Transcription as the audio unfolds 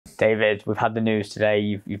David, we've had the news today.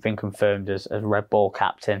 You've been confirmed as Red Ball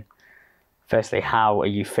captain. Firstly, how are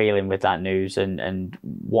you feeling with that news, and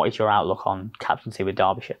what is your outlook on captaincy with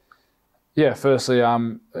Derbyshire? Yeah, firstly,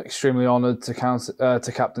 I'm extremely honoured to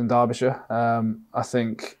captain Derbyshire. I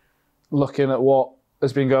think looking at what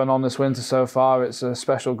has been going on this winter so far, it's a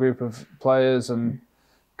special group of players and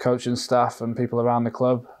coaching staff and people around the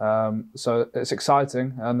club. So it's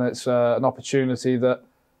exciting, and it's an opportunity that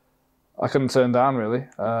I couldn't turn down, really.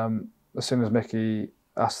 As soon as Mickey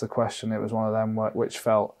asked the question, it was one of them which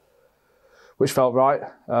felt right.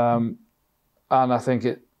 And I think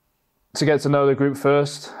to get to know the group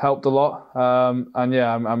first helped a lot. And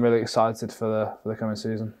yeah, I'm really excited for the coming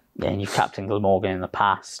season. Yeah, and you've captained Glamorgan in the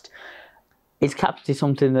past. Is captaincy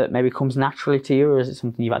something that maybe comes naturally to you, or is it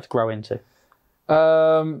something you've had to grow into?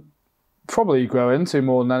 Probably grow into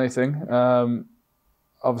more than anything.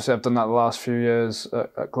 Obviously, I've done that the last few years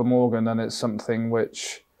at Glamorgan, and it's something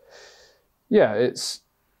which, yeah, it's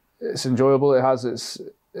enjoyable. It has its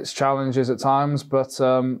challenges at times, but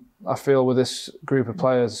I feel with this group of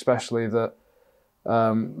players, especially, that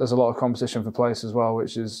there's a lot of competition for place as well,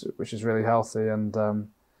 which is really healthy. And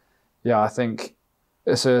yeah, I think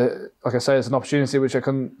it's like I say, it's an opportunity which I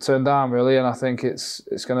couldn't turn down, really. And I think it's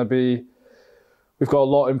going to be. We've got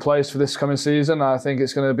a lot in place for this coming season. I think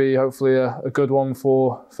it's going to be hopefully a good one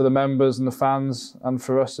for the members and the fans and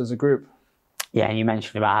for us as a group. Yeah, and you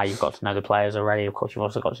mentioned about how you've got to know the players already. Of course, you've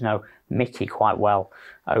also got to know Mickey quite well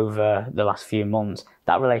over the last few months.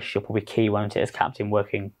 That relationship will be key, won't it, as captain,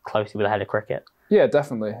 working closely with the head of cricket? Yeah,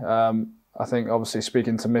 definitely. I think obviously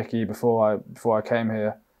speaking to Mickey before I came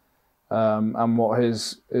here and what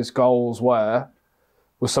his goals were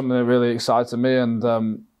was something that really excited me,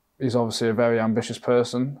 and he's obviously a very ambitious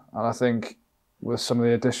person, and I think with some of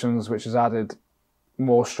the additions which has added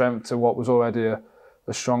more strength to what was already a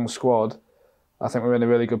strong squad, I think we're in a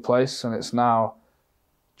really good place, and it's now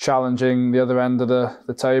challenging the other end of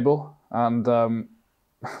the table. And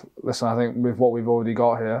listen, I think with what we've already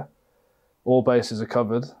got here, all bases are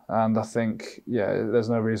covered, and I think, yeah, there's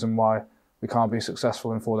no reason why we can't be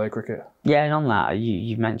successful in four-day cricket. Yeah, and on that,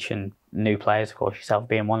 you mentioned new players, of course, yourself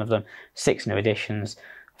being one of them, 6 new additions,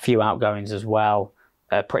 a few outgoings as well,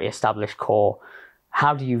 a pretty established core.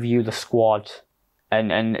 How do you view the squad,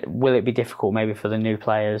 and will it be difficult maybe for the new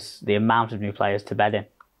players, the amount of new players to bed in?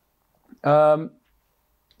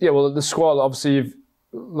 Yeah, well, the squad, obviously,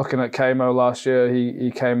 looking at Kamo last year, he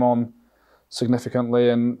came on significantly,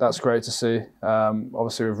 and that's great to see.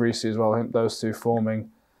 Obviously with Reece as well, I think those two forming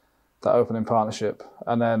that opening partnership.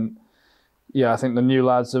 And then, yeah, I think the new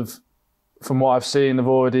lads have, from what I've seen, have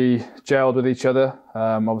already gelled with each other.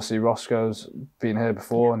 Obviously Roscoe's been here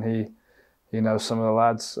before, and he knows some of the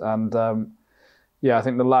lads. And yeah, I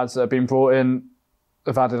think the lads that have been brought in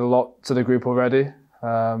have added a lot to the group already.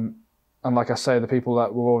 And like I say, the people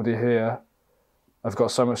that were already here have got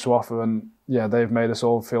so much to offer, and yeah, they've made us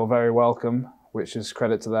all feel very welcome, which is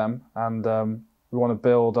credit to them. And we want to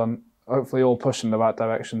build on, hopefully all pushing in the right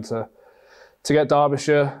direction to get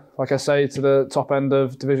Derbyshire, like I say, to the top end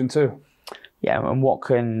of Division 2. Yeah, and what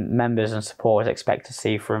can members and supporters expect to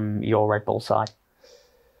see from your Red Bull side?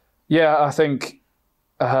 Yeah, I think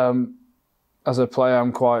as a player,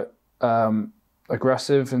 I'm quite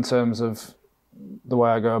aggressive in terms of the way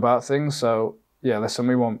I go about things. So yeah, listen,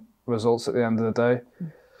 we want results at the end of the day.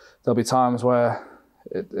 There'll be times where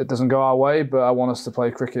it doesn't go our way, but I want us to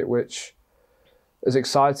play cricket which is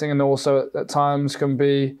exciting, and also at times can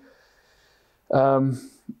be,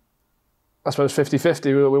 I suppose,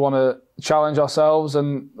 50-50. We want to challenge ourselves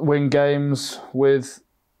and win games with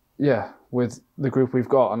the group we've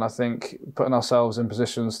got. And I think putting ourselves in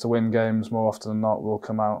positions to win games more often than not will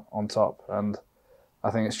come out on top. And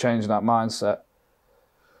I think it's changing that mindset,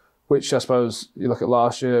 which I suppose you look at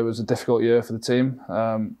last year, it was a difficult year for the team.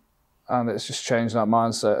 And it's just changing that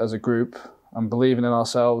mindset as a group and believing in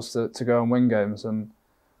ourselves to go and win games. And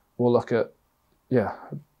we'll look at,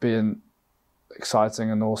 being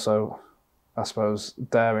exciting and also, I suppose,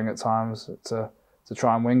 daring at times to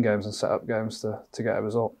try and win games and set up games to get a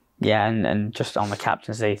result. Yeah, and just on the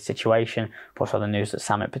captaincy situation, of course, on the news that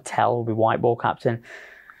Samit Patel will be white ball captain.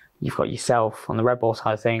 You've got yourself on the red ball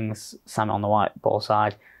side of things, Samit on the white ball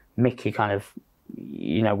side, Mickey kind of,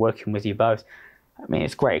 working with you both. I mean,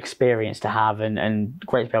 it's great experience to have and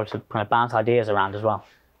great to be able to kind of bounce ideas around as well.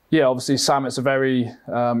 Yeah, obviously Samit's a very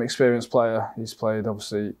experienced player. He's played,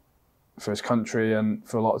 obviously, for his country and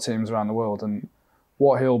for a lot of teams around the world. And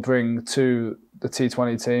what he'll bring to the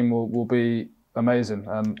T20 team will be amazing.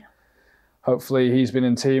 And hopefully he's been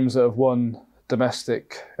in teams that have won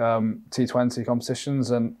domestic T20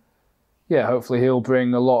 competitions. And yeah, hopefully he'll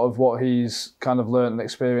bring a lot of what he's kind of learned and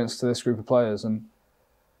experienced to this group of players. And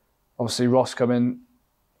obviously Ross coming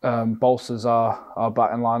bolsters our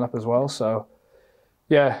batting lineup as well. So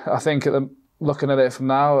yeah, I think looking at it from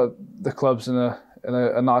now, the club's in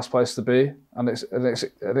a nice place to be, and it's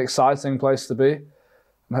an exciting place to be,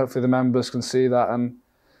 and hopefully the members can see that. And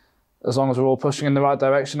as long as we're all pushing in the right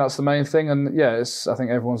direction, that's the main thing. And yeah, I think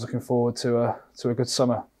everyone's looking forward to a good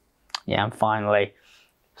summer. Yeah, and finally,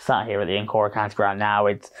 sat here at the Incora County Ground now,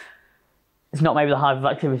 it's not maybe the hive of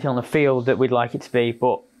activity on the field that we'd like it to be,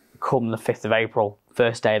 but come the 5th of April,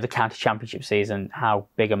 first day of the county championship season, how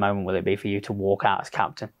big a moment will it be for you to walk out as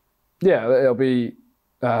captain? Yeah, it'll be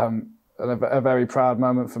a very proud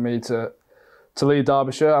moment for me to lead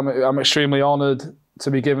Derbyshire. I'm extremely honoured to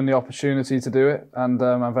be given the opportunity to do it, and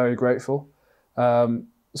I'm very grateful.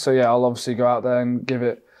 So yeah, I'll obviously go out there and give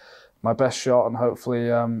it my best shot, and hopefully,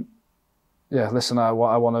 listen, I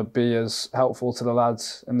want to be as helpful to the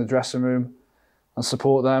lads in the dressing room and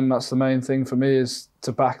support them. That's the main thing for me, is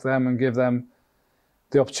to back them and give them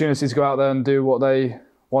the opportunity to go out there and do what they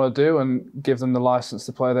want to do, and give them the license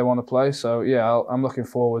to play they want to play. So yeah, I'm looking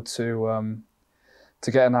forward to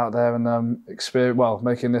getting out there and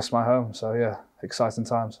making this my home. So yeah, exciting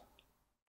times.